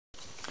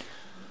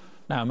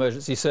Now,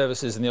 emergency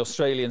services in the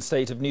Australian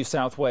state of New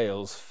South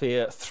Wales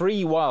fear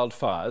 3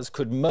 wildfires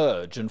could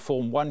merge and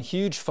form one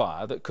huge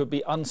fire that could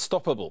be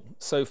unstoppable.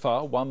 So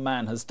far, 1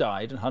 man has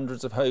died and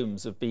hundreds of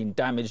homes have been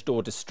damaged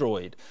or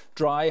destroyed.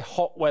 Dry,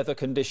 hot weather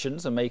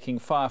conditions are making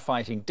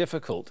firefighting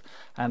difficult,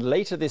 and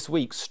later this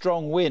week,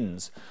 strong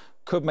winds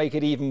could make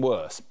it even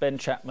worse. Ben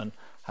Chapman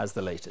has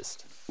the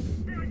latest.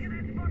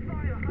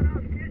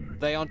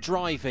 They are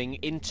driving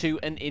into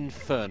an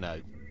inferno.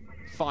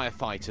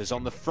 Firefighters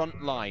on the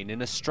front line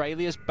in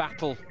Australia's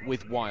battle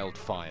with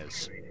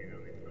wildfires.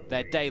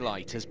 Their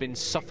daylight has been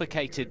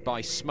suffocated by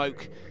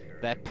smoke,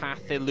 their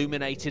path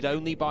illuminated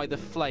only by the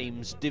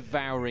flames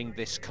devouring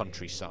this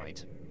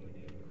countryside.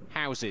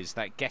 Houses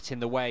that get in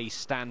the way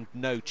stand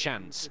no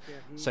chance,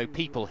 so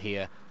people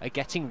here are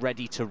getting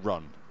ready to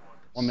run.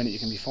 1 minute you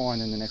can be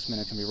fine and the next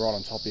minute can be right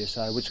on top of you,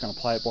 so we're just going to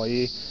play it by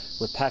ear.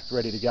 We're packed,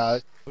 ready to go.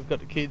 We've got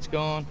the kids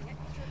gone.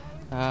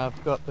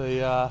 I've got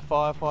the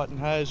firefighting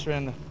hose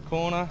around the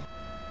corner.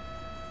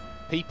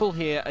 People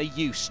here are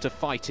used to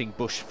fighting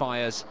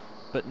bushfires,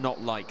 but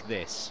not like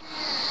this.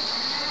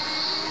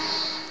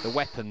 The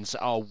weapons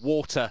are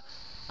water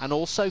and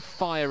also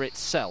fire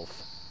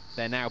itself.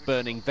 They're now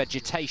burning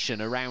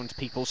vegetation around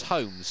people's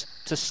homes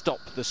to stop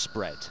the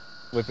spread.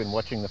 We've been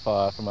watching the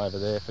fire from over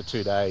there for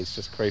 2 days,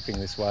 just creeping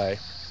this way.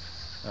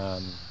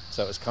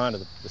 So it was kind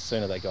of the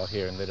sooner they got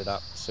here and lit it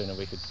up, the sooner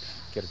we could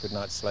get a good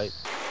night's sleep.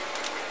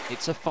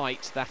 It's a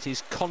fight that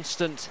is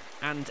constant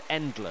and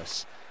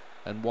endless,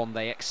 and one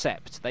they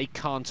accept they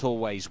can't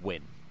always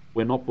win.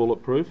 We're not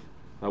bulletproof,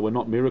 we're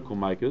not miracle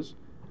makers,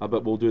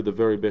 but we'll do the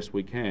very best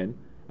we can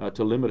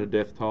to limit a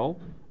death toll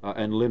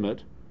and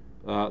limit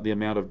the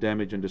amount of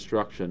damage and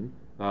destruction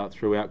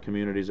throughout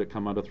communities that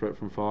come under threat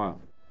from fire.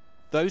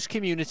 Those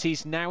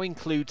communities now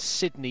include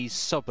Sydney's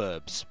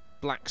suburbs.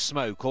 Black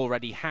smoke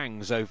already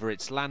hangs over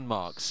its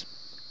landmarks.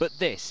 But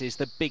this is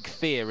the big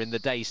fear in the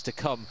days to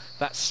come,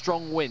 that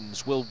strong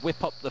winds will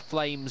whip up the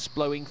flames,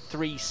 blowing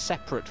 3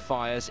 separate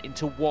fires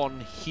into one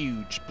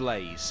huge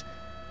blaze.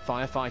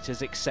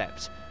 Firefighters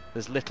accept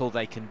there's little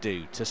they can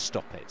do to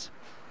stop it.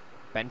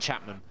 Ben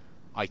Chapman,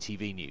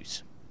 ITV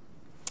News.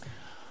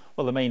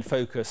 Well, the main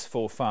focus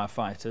for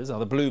firefighters are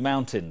the Blue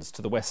Mountains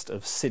to the west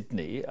of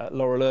Sydney.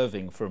 Laurel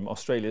Irving from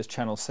Australia's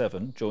Channel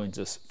 7 joins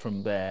us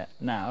from there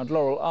now. And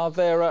Laurel, are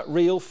there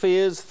real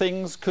fears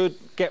things could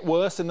get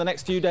worse in the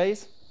next few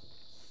days?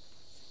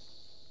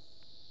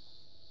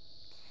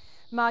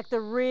 Mark, the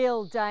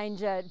real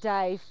danger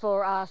day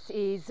for us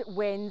is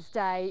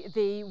Wednesday.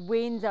 The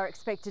winds are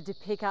expected to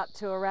pick up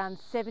to around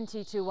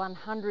 70 to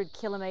 100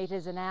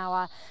 kilometres an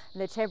hour.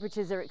 And the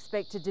temperatures are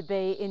expected to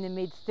be in the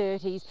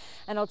mid-30s.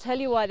 And I'll tell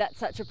you why that's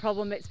such a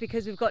problem. It's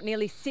because we've got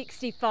nearly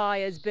 60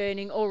 fires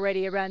burning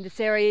already around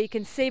this area. You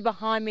can see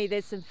behind me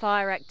there's some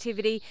fire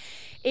activity.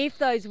 If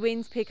those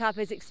winds pick up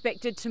as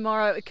expected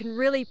tomorrow, it can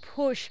really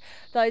push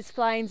those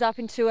flames up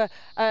into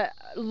a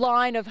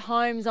line of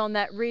homes on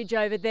that ridge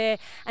over there.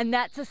 And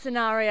that's a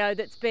scenario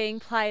that's being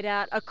played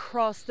out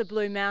across the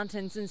Blue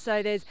Mountains, and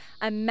so there's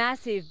a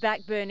massive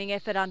backburning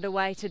effort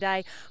underway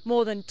today.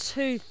 More than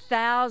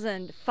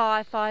 2,000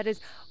 firefighters,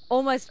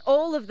 almost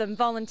all of them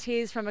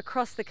volunteers from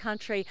across the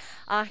country,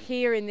 are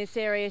here in this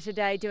area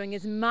today doing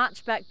as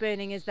much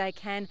backburning as they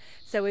can.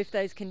 So if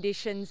those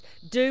conditions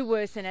do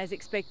worsen as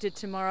expected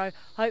tomorrow,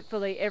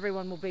 hopefully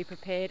everyone will be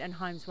prepared and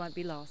homes won't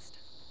be lost.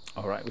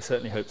 All right, we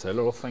certainly hope so.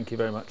 Laurel, thank you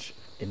very much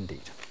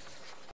indeed.